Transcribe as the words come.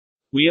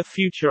We are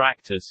future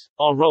actors.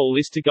 Our role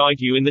is to guide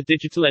you in the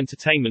digital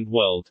entertainment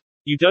world.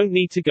 You don't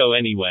need to go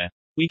anywhere.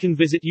 We can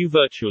visit you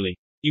virtually.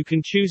 You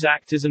can choose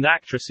actors and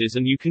actresses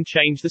and you can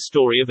change the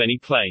story of any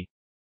play.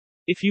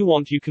 If you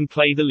want, you can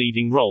play the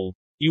leading role.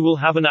 You will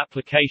have an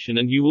application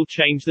and you will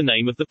change the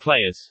name of the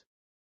players.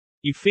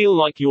 You feel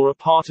like you're a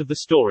part of the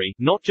story,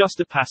 not just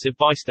a passive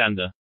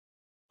bystander.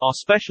 Our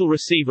special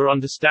receiver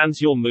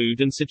understands your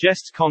mood and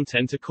suggests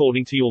content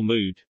according to your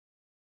mood.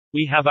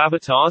 We have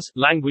avatars,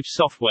 language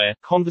software,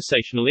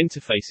 conversational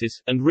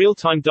interfaces, and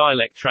real-time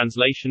dialect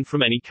translation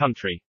from any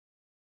country.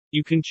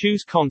 You can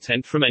choose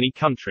content from any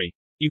country.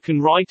 You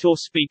can write or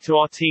speak to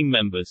our team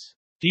members.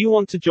 Do you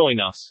want to join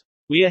us?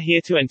 We are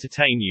here to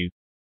entertain you.